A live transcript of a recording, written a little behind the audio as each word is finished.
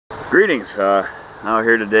Greetings, out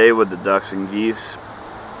here today with the ducks and geese,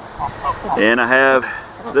 and I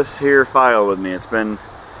have this here file with me. It's been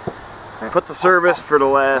put to service for the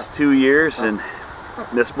last 2 years, and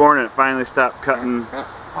this morning it finally stopped cutting,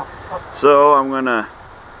 so I'm gonna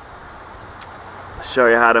show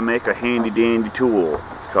you how to make a handy dandy tool.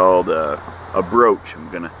 It's called a broach. I'm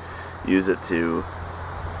gonna use it to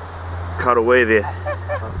cut away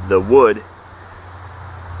the wood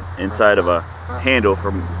inside of a handle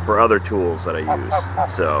for other tools that I use.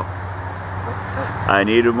 So I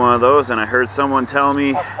needed one of those, and I heard someone tell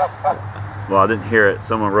me, well, I didn't hear it,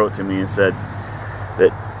 someone wrote to me and said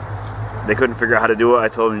that they couldn't figure out how to do it. I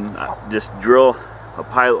told them just drill a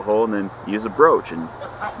pilot hole and then use a broach and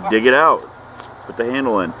dig it out, put the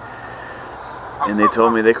handle in. And they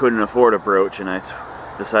told me they couldn't afford a broach, and I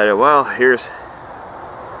decided, well, here's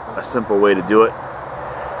a simple way to do it.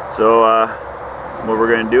 So what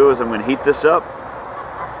we're going to do is I'm going to heat this up,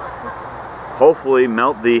 hopefully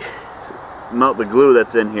melt the glue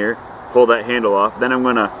that's in here, pull that handle off. Then I'm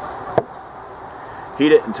going to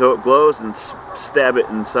heat it until it glows and stab it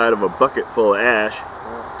inside of a bucket full of ash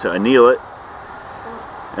to anneal it.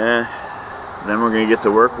 And then we're going to get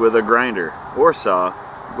to work with a grinder or saw,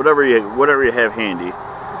 whatever you have handy.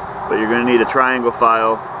 But you're going to need a triangle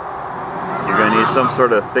file, you're going to need some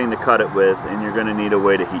sort of thing to cut it with, and you're going to need a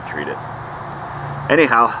way to heat treat it.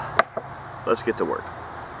 Anyhow, let's get to work.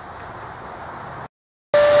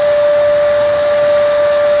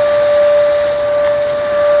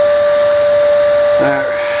 Alright,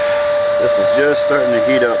 this is just starting to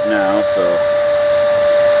heat up now, so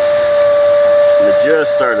it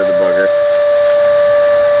just started the bugger.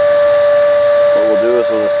 What we'll do is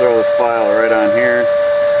we'll just throw this file right on here,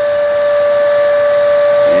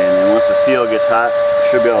 and then once the steel gets hot, you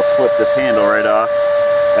should be able to slip this handle right off.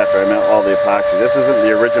 After I melt all the epoxy. This isn't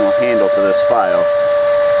the original handle to this file.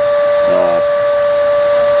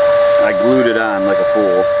 I glued it on like a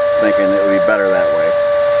fool, thinking it would be better that way.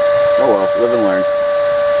 Oh well, live and learn.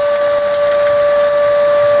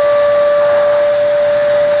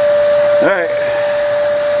 Alright,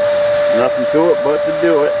 nothing to it but to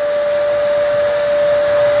do it.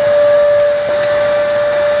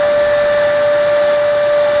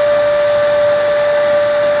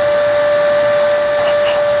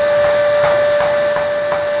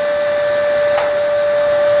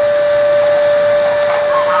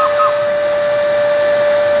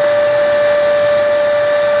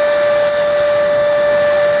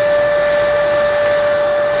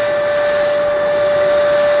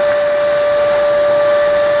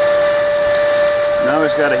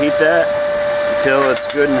 Got to heat that until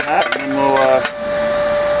it's good and hot, and then we'll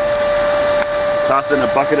toss it in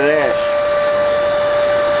a bucket of ash.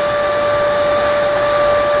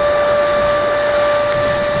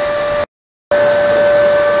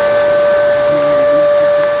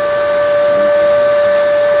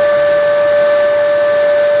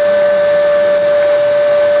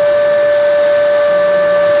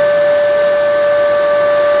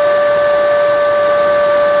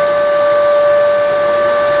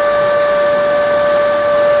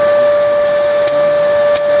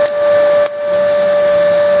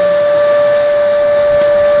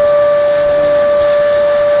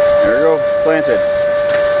 Planted.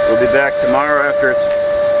 We'll be back tomorrow after it's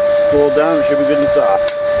cooled down. It should be good and soft.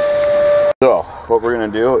 So what we're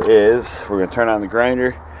going to do is we're going to turn on the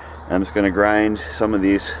grinder. I'm just going to grind some of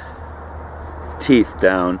these teeth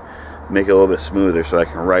down, make it a little bit smoother so I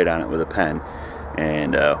can write on it with a pen.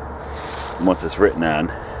 And once it's written on,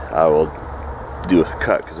 I will do a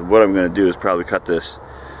cut, because what I'm going to do is probably cut this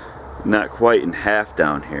not quite in half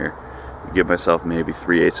down here, give myself maybe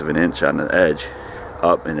 3/8 of an inch on the edge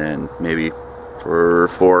up, and then maybe for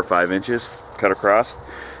 4 or 5 inches cut across,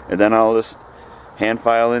 and then I'll just hand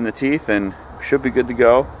file in the teeth and should be good to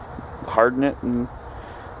go. Harden it and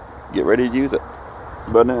get ready to use it.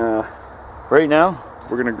 But right now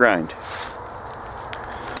we're gonna grind.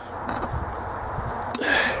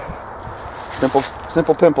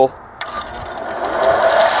 Simple pimple.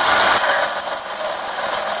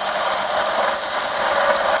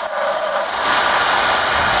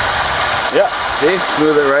 Yeah, see,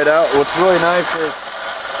 smooth it right out. What's really nice is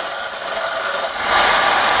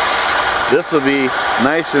this will be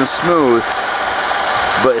nice and smooth,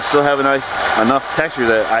 but it still have enough texture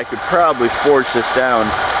that I could probably forge this down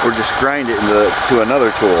or just grind it to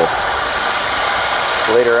another tool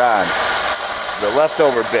later on. The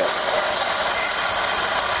leftover bit.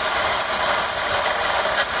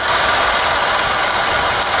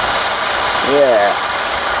 Yeah.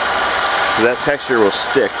 So that texture will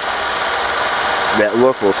stick. That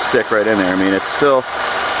look will stick right in there. I mean, it still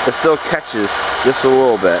catches just a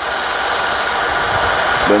little bit.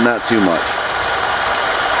 but not too much.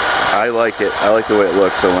 I like it. I like the way it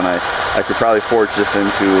looks. So when I could probably forge this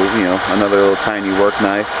into, you know, another little tiny work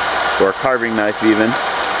knife or a carving knife even,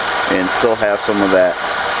 and still have some of that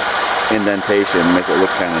indentation, make it look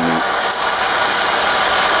kind of neat.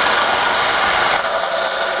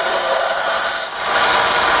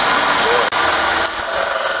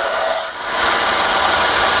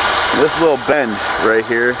 This little bend right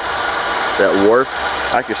here, that warp,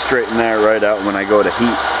 I could straighten that right out when I go to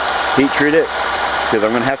heat treat it, because I'm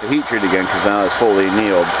going to have to heat treat again because now it's fully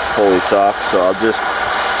annealed, fully soft. So I'll just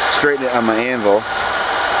straighten it on my anvil,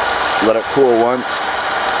 let it cool once,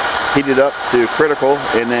 heat it up to critical,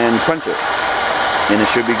 and then punch it. And it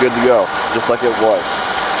should be good to go, just like it was.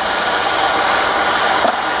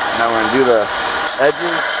 Now we're going to do the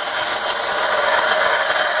edges.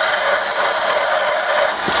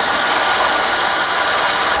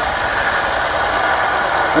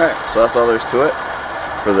 Alright, so that's all there's to it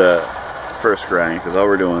for the first grind, because all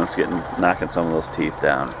we're doing is knocking some of those teeth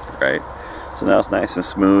down, right? So now it's nice and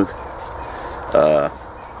smooth.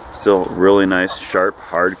 Still really nice, sharp,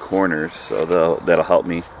 hard corners, so that'll help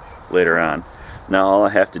me later on. Now all I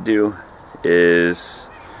have to do is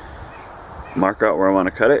mark out where I want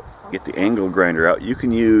to cut it, get the angle grinder out. You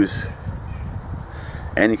can use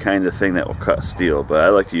any kind of thing that will cut steel, but I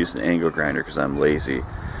like to use an angle grinder because I'm lazy.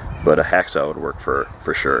 But a hacksaw would work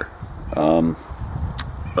for sure.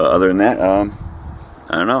 But other than that, I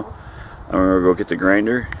don't know. I'm gonna go get the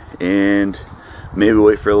grinder and maybe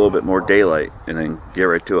wait for a little bit more daylight and then get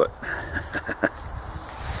right to it.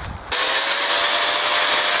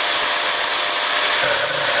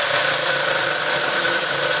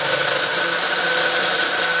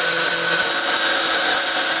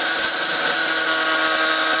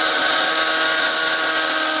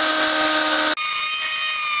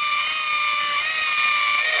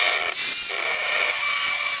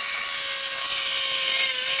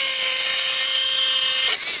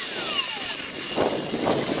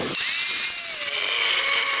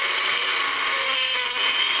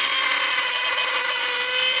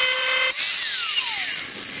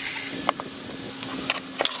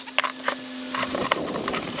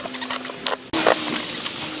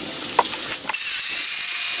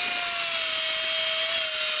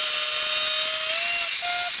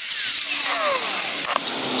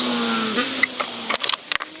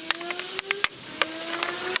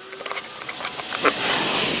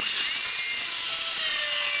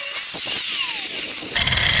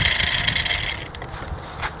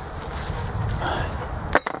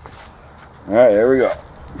 Alright, there we go.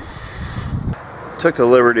 Took the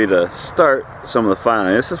liberty to start some of the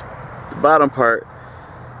filing. This is the bottom part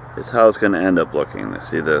is how it's going to end up looking. You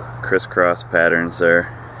see the crisscross patterns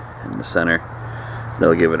there in the center.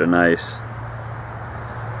 They'll give it a nice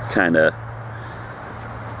kind of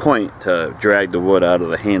point to drag the wood out of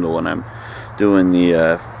the handle when I'm doing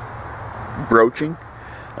the broaching.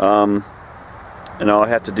 And all I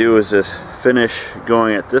have to do is just finish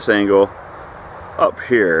going at this angle up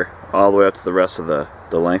here all the way up to the rest of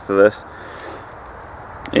the length of this,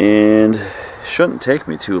 and shouldn't take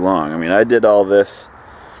me too long. I mean, I did all this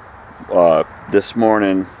this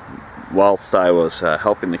morning whilst I was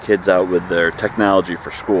helping the kids out with their technology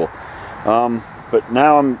for school, but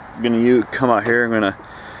now I'm gonna come out here. I'm gonna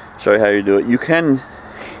show you how you do it. You can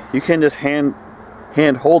just hand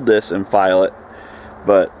hold this and file it,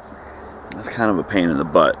 but that's kind of a pain in the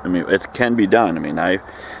butt. I mean, it can be done. I mean,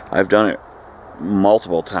 I've done it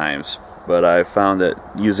multiple times, but I found that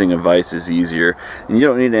using a vise is easier, and you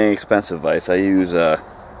don't need any expensive vise. I use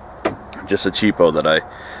just a cheapo that I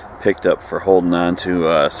picked up for holding on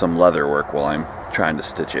to some leather work while I'm trying to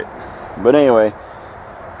stitch it. But anyway,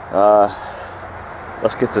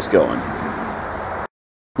 let's get this going.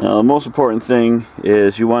 Now the most important thing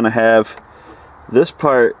is you want to have this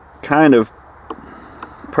part kind of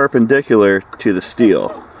perpendicular to the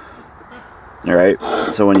steel. Alright,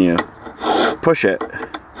 so when you push it,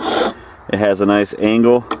 it has a nice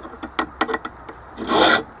angle.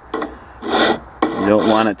 You don't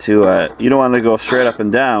want it to go straight up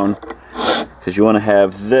and down, because you want to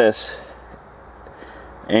have this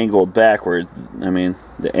angled backward. I mean,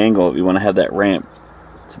 the angle, you want to have that ramp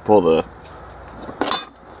to pull the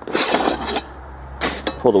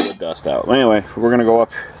wood dust out. Well, anyway, we're gonna go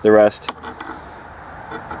up the rest.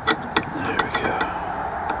 There we go.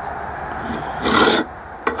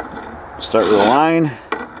 Start with a line.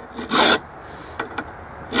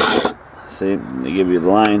 See, they give you the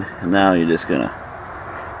line, and now you're just gonna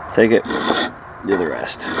take it, do the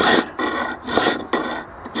rest.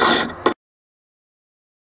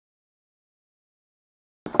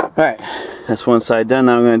 Alright, that's one side done.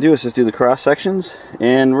 Now I'm going to do is just do the cross sections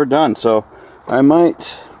and we're done. So I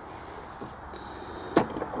might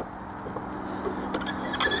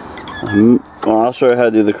well, I'll show you how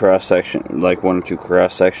to do the cross section, like 1 or 2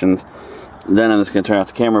 cross sections. Then I'm just going to turn off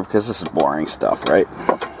the camera because this is boring stuff, right?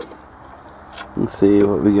 Let's see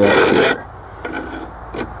what we got here.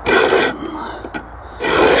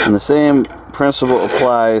 And the same principle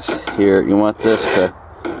applies here. You want this to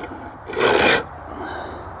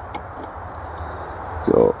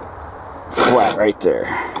go flat right there.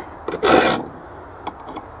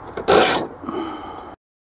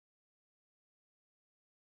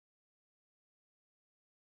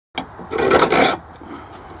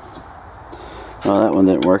 Well, that one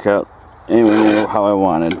didn't work out anywhere near how I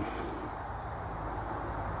wanted.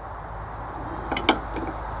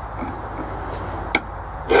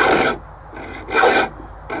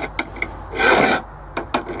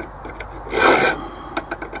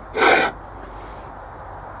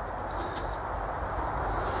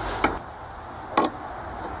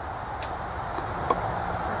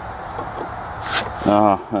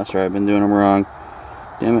 Oh, that's right, I've been doing them wrong.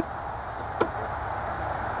 Damn it.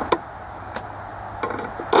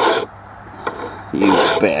 You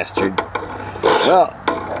bastard. Well.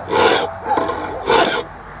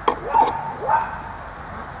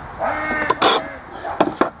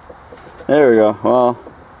 There we go. Well,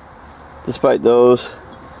 despite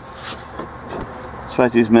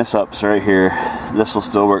these mess-ups right here, this will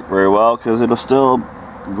still work very well because it'll still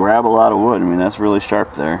grab a lot of wood. I mean, that's really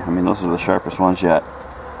sharp there. I mean, those are the sharpest ones yet.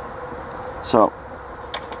 So,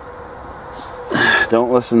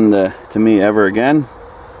 don't listen to me ever again.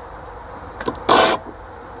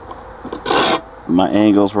 My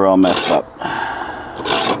angles were all messed up.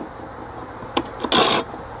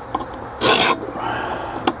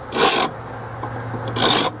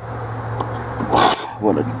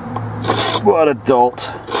 What a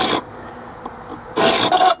dolt.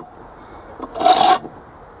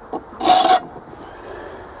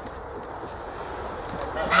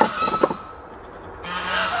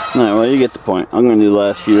 Alright, well, you get the point. I'm going to do the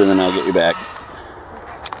last few and then I'll get you back.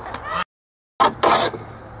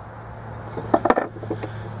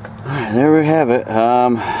 Alright, there we have it.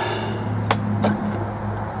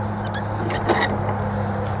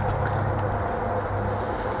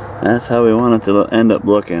 That's how we want it to end up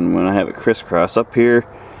looking when I have it crisscrossed. Up here,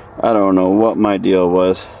 I don't know what my deal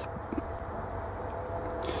was.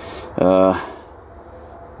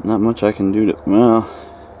 Not much I can do to, well,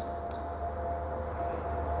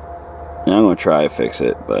 yeah, I'm going to try to fix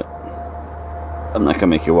it, but I'm not going to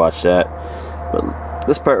make you watch that. But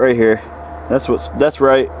this part right here, that's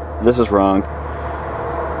right, this is wrong.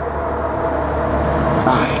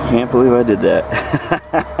 I can't believe I did that.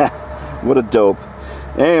 What a dope.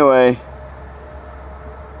 Anyway,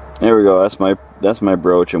 there we go. That's my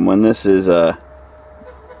brooch, and when this is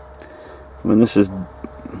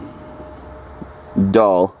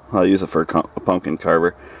dull, I'll use it for a pumpkin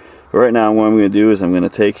carver. But right now, what I'm going to do is I'm going to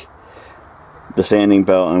take the sanding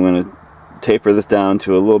belt and I'm going to taper this down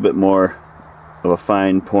to a little bit more of a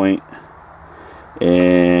fine point,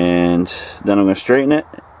 and then I'm going to straighten it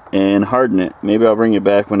and harden it. Maybe I'll bring you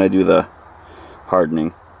back when I do the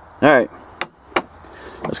hardening. Alright,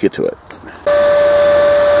 let's get to it.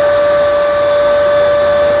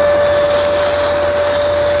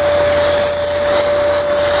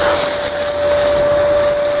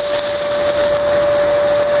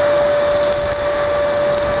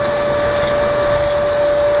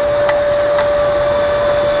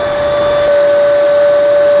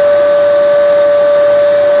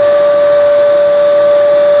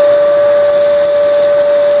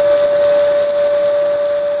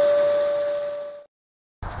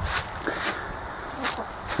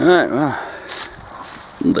 Alright, well,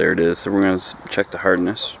 there it is. So we're going to check the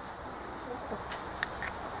hardness.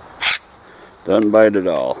 Doesn't bite at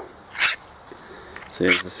all. So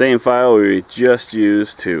it's the same file we just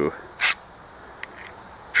used to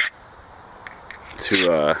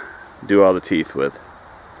do all the teeth with.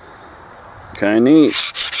 Kinda neat.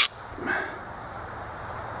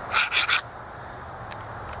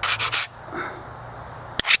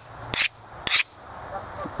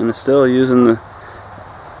 And it's still using the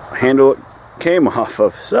handle it came off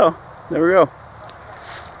of. So there we go.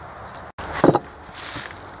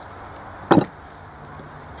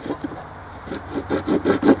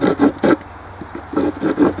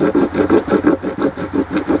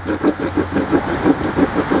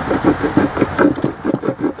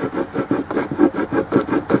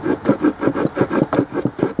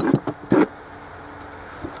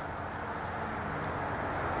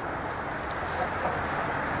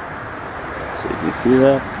 So you can see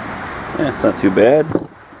that. Yeah, It's not too bad.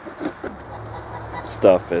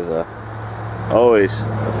 Stuff is always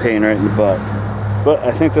a pain right in the butt, but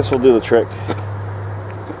I think this will do the trick.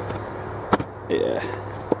 Yeah,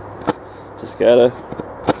 just gotta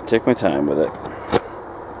take my time with it.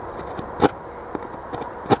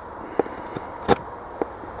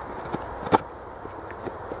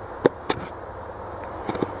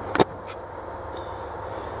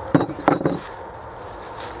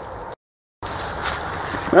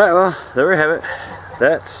 Alright, well, there we have it.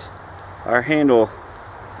 That's our handle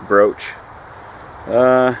brooch.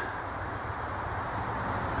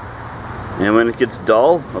 And when it gets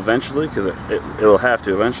dull, eventually, because it'll have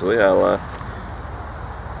to eventually, I'll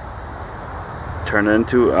turn it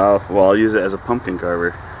into, I'll use it as a pumpkin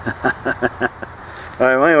carver.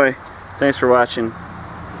 Alright, well anyway, thanks for watching,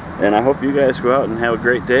 and I hope you guys go out and have a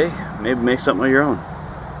great day. Maybe make something of your own.